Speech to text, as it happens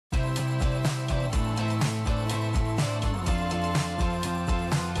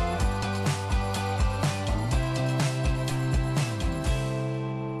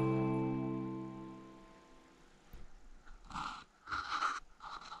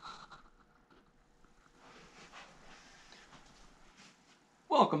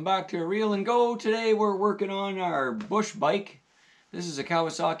Welcome back to Reel and Go. Today we're working on our bush bike. This is a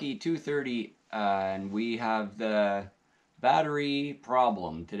Kawasaki 230 and we have the battery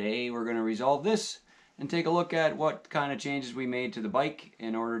problem. Today we're going to resolve this and take a look at what kind of changes we made to the bike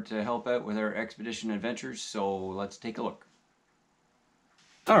in order to help out with our expedition adventures. So let's take a look.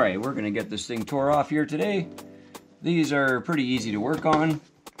 Alright, we're going to get this thing tore off here today. These are pretty easy to work on.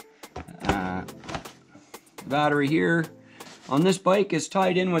 The battery here on this bike is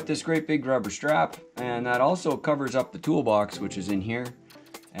tied in with this great big rubber strap, and that also covers up the toolbox which is in here.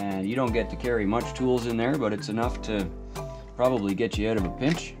 And you don't get to carry much tools in there, but it's enough to probably get you out of a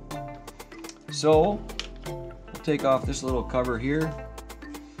pinch. So we'll take off this little cover here,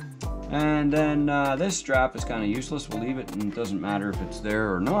 and then this strap is kind of useless. We'll leave it, and it doesn't matter if it's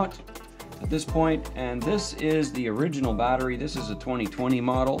there or not at this point. And this is the original battery. This is a 2020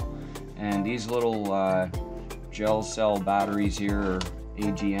 model, and these little gel cell batteries here, or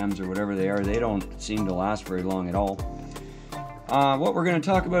AGMs or whatever they are, they don't seem to last very long at all. What we're going to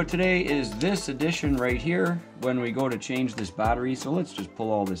talk about today is this addition right here when we go to change this battery. So let's just pull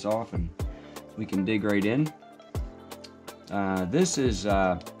all this off and we can dig right in. This is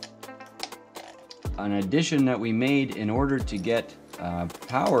an addition that we made in order to get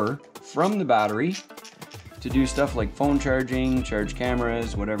power from the battery to do stuff like phone charging, charge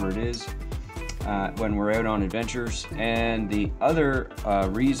cameras, whatever it is, when we're out on adventures. And the other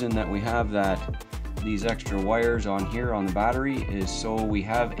reason that we have these extra wires on here on the battery is so we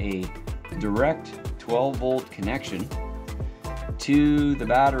have a direct 12-volt connection to the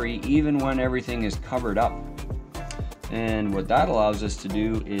battery even when everything is covered up. And what that allows us to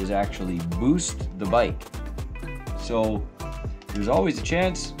do is actually boost the bike. So there's always a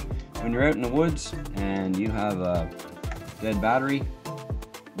chance when you're out in the woods and you have a dead battery.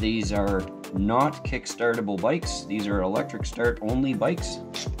 These are not kick-startable bikes. These are electric start only bikes.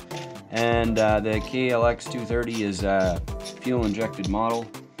 And the KLX 230 is a fuel injected model,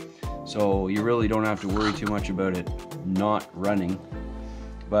 so you really don't have to worry too much about it not running.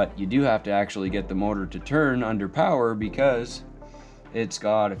 But you do have to actually get the motor to turn under power because it's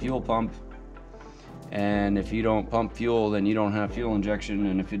got a fuel pump, and if you don't pump fuel, then you don't have fuel injection,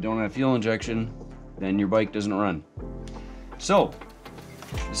 and if you don't have fuel injection, then your bike doesn't run. So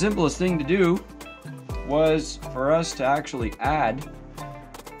the simplest thing to do was for us to actually add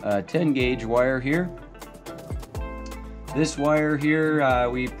a 10 gauge wire here. This wire here,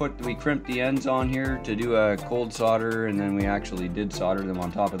 we crimped the ends on here to do a cold solder, and then we actually did solder them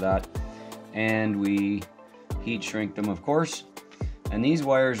on top of that, and we heat shrink them, of course. And these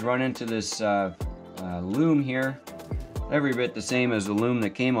wires run into this loom here, every bit the same as the loom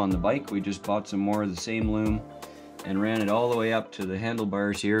that came on the bike. We just bought some more of the same loom and ran it all the way up to the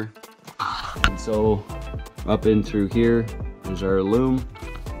handlebars here. And so up in through here is our loom,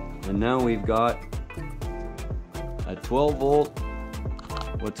 and now we've got a 12 volt,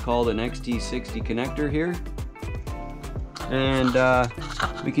 what's called an XT60 connector here. And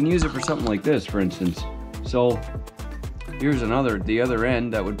we can use it for something like this, for instance. So here's the other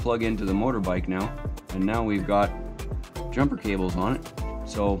end that would plug into the motorbike now, and now we've got jumper cables on it.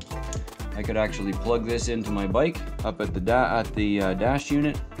 So I could actually plug this into my bike up at the dash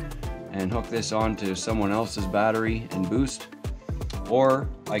unit and hook this onto someone else's battery and boost. Or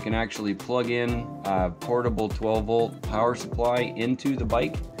I can actually plug in a portable 12-volt power supply into the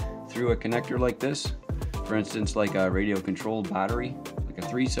bike through a connector like this. For instance, like a radio-controlled battery, like a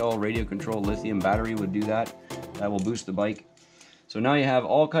 3-cell radio-controlled lithium battery would do that. That will boost the bike. So now you have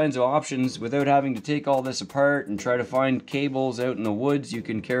all kinds of options without having to take all this apart and try to find cables out in the woods. You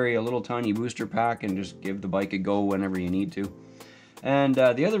can carry a little tiny booster pack and just give the bike a go whenever you need to. And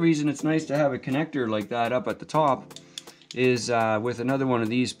the other reason it's nice to have a connector like that up at the top is with another one of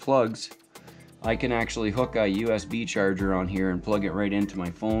these plugs, I can actually hook a USB charger on here and plug it right into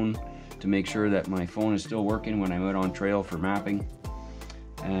my phone to make sure that my phone is still working when I'm out on trail for mapping.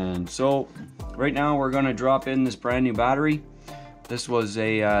 And so right now we're going to drop in this brand new battery. This was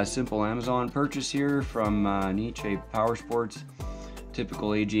a simple Amazon purchase here from Nietzsche Power Sports, typical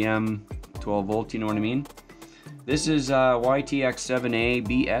AGM 12 volt, you know what I mean. This is YTX7A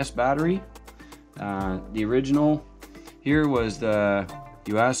BS battery. The original here was the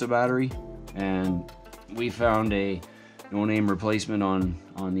UASA battery, and we found a no-name replacement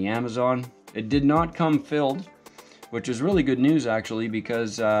on the Amazon. It did not come filled, which is really good news actually,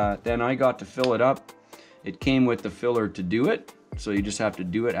 because then I got to fill it up. It came with the filler to do it, so you just have to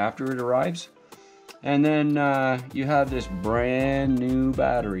do it after it arrives. And then you have this brand new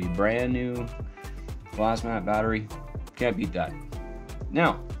battery, brand new glass mat battery. Can't beat that.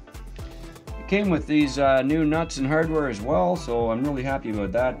 Now, the came with these new nuts and hardware as well, so I'm really happy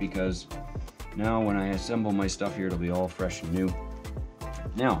about that, because now when I assemble my stuff here, it'll be all fresh and new.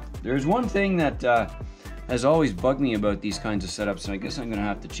 Now, there's one thing that has always bugged me about these kinds of setups, and I guess I'm going to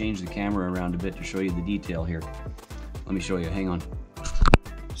have to change the camera around a bit to show you the detail here. Let me show you, hang on.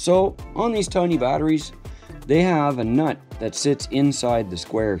 So, on these tiny batteries, they have a nut that sits inside the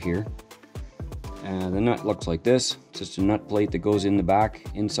square here. The nut looks like this. It's just a nut plate that goes in the back,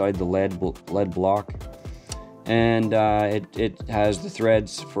 inside the lead block. And it has the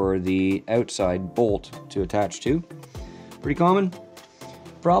threads for the outside bolt to attach to. Pretty common.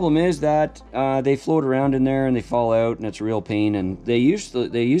 Problem is that they float around in there and they fall out, and it's a real pain. And they used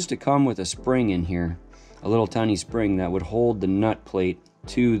to come with a spring in here, a little tiny spring that would hold the nut plate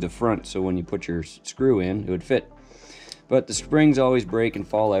to the front, so when you put your screw in, it would fit. But the springs always break and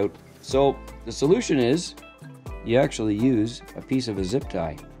fall out. So the solution is you actually use a piece of a zip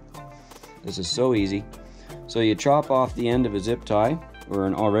tie. This is so easy. So you chop off the end of a zip tie, or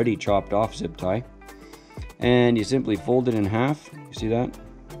an already chopped off zip tie, and you simply fold it in half. You see that?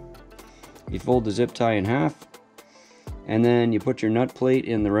 You fold the zip tie in half, and then you put your nut plate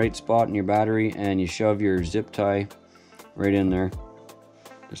in the right spot in your battery, and you shove your zip tie right in there,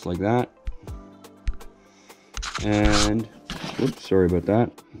 just like that. And oops, sorry about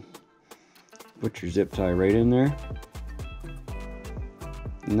that. Put your zip tie right in there,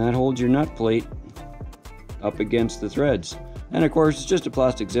 and that holds your nut plate up against the threads. And of course, it's just a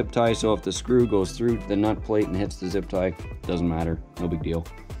plastic zip tie, so if the screw goes through the nut plate and hits the zip tie, doesn't matter, no big deal.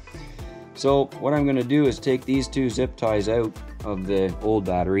 So what I'm going to do is take these two zip ties out of the old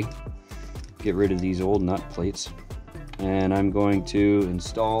battery, get rid of these old nut plates, and I'm going to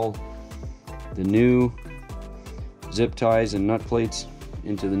install the new zip ties and nut plates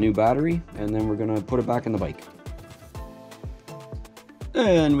into the new battery, and then we're going to put it back in the bike.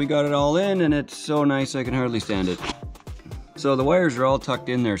 And we got it all in, and it's so nice I can hardly stand it. So the wires are all tucked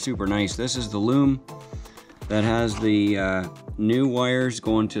in there super nice. This is the loom that has the new wires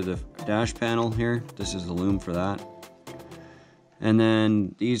going to the dash panel here. This is the loom for that. And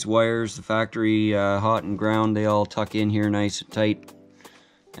then these wires, the factory hot and ground, they all tuck in here nice and tight.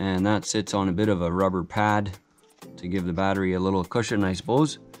 And that sits on a bit of a rubber pad to give the battery a little cushion, I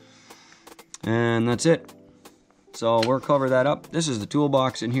suppose. And that's it. So we'll cover that up. This is the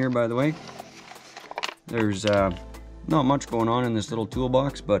toolbox in here, by the way. There's not much going on in this little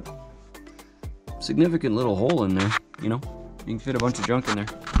toolbox, but significant little hole in there, you know. You can fit a bunch of junk in there.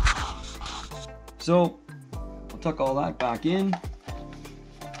 So we'll tuck all that back in,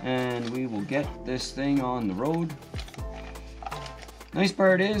 and we will get this thing on the road. Nice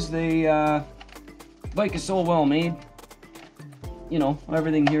part is the bike is so well made. You know,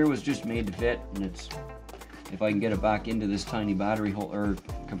 everything here was just made to fit, and it's, if I can get it back into this tiny battery hole or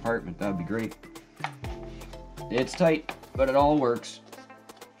compartment, that'd be great. It's tight, but it all works.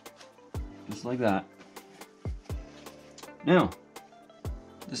 Just like that. Now,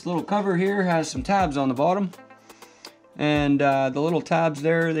 this little cover here has some tabs on the bottom. And the little tabs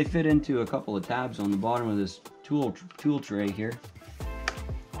there, they fit into a couple of tabs on the bottom of this tool tray here.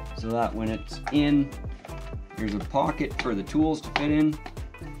 So that when it's in, there's a pocket for the tools to fit in.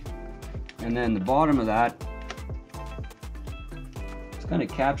 And then the bottom of that, it's kind of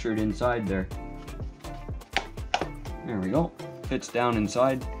captured inside there. There we go, fits down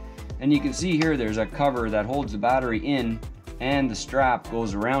inside. And you can see here there's a cover that holds the battery in, and the strap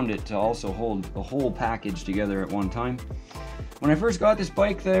goes around it to also hold the whole package together at one time. When I first got this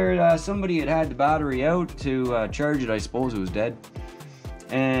bike there, somebody had the battery out to charge it. I suppose it was dead.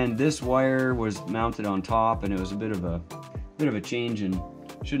 And this wire was mounted on top, and it was a bit of a change, and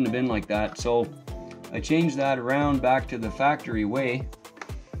shouldn't have been like that. So I changed that around back to the factory way,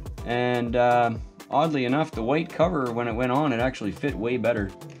 and oddly enough, the white cover, when it went on, it actually fit way better.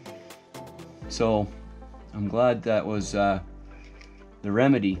 So I'm glad that was the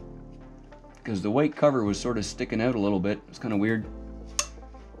remedy, because the white cover was sort of sticking out a little bit. It's kind of weird.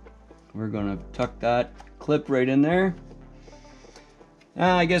 We're gonna tuck that clip right in there.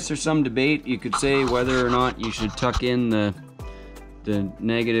 I guess there's some debate. You could say whether or not you should tuck in the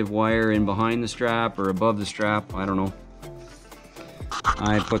negative wire in behind the strap or above the strap. I don't know.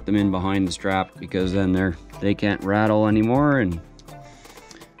 I put them in behind the strap because then they can't rattle anymore, and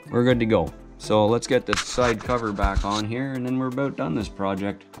we're good to go. So let's get the side cover back on here, and then we're about done this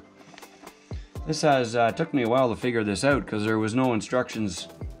project. This has took me a while to figure this out because there was no instructions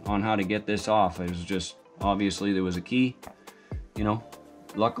on how to get this off. It was just, obviously there was a key, you know.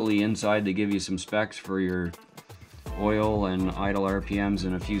 Luckily inside they give you some specs for your oil and idle RPMs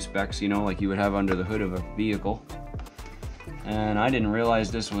and a few specs, you know, like you would have under the hood of a vehicle. And I didn't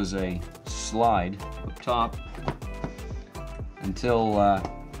realize this was a slide up top until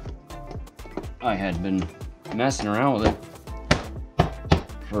I had been messing around with it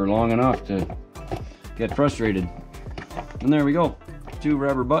for long enough to get frustrated. And there we go. 2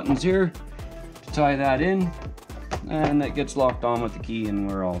 rubber buttons here to tie that in, and that gets locked on with the key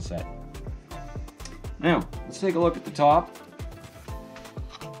and we're all set. Now, let's take a look at the top.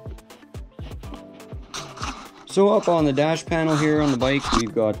 So up on the dash panel here on the bike,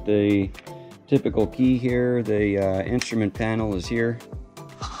 we've got the typical key here. The instrument panel is here.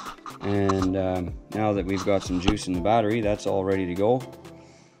 And now that we've got some juice in the battery, that's all ready to go.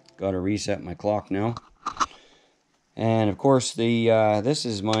 Got to reset my clock now. And of course, this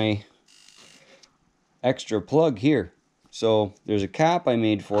is my extra plug here. So there's a cap I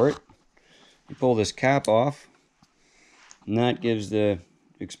made for it. You pull this cap off, and that gives the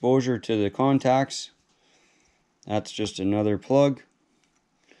exposure to the contacts. That's just another plug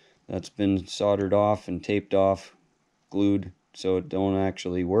that's been soldered off and taped off, glued so it don't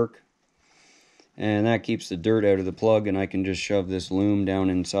actually work. And that keeps the dirt out of the plug, and I can just shove this loom down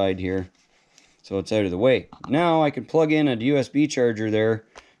inside here so it's out of the way. Now I can plug in a USB charger there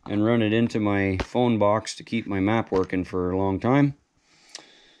and run it into my phone box to keep my map working for a long time.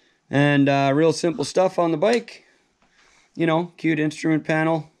 And real simple stuff on the bike. You know, cute instrument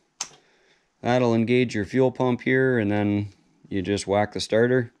panel. That'll engage your fuel pump here, and then you just whack the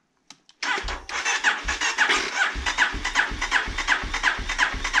starter.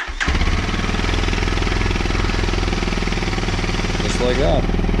 Just like that.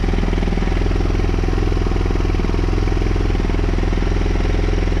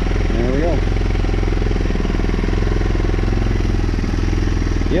 There we go.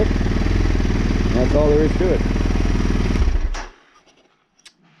 Yep. That's all there is to it.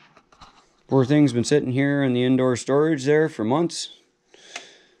 Poor thing's been sitting here in the indoor storage there for months,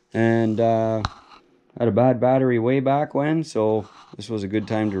 and had a bad battery way back when, so this was a good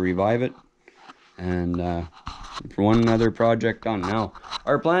time to revive it, and for one other project done. Now,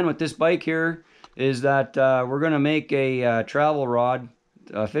 our plan with this bike here is that we're going to make a travel rod,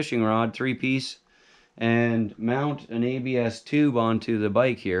 a fishing rod, 3-piece, and mount an ABS tube onto the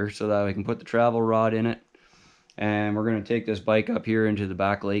bike here so that I can put the travel rod in it. And we're going to take this bike up here into the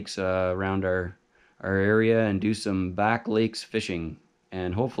back lakes around our area and do some back lakes fishing.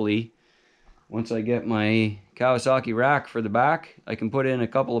 And hopefully, once I get my Kawasaki rack for the back, I can put in a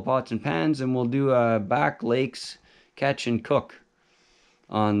couple of pots and pans, and we'll do a back lakes catch and cook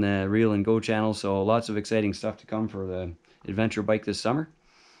on the Reel and Go channel. So lots of exciting stuff to come for the adventure bike this summer.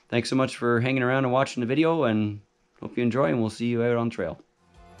 Thanks so much for hanging around and watching the video, and hope you enjoy, and we'll see you out on trail.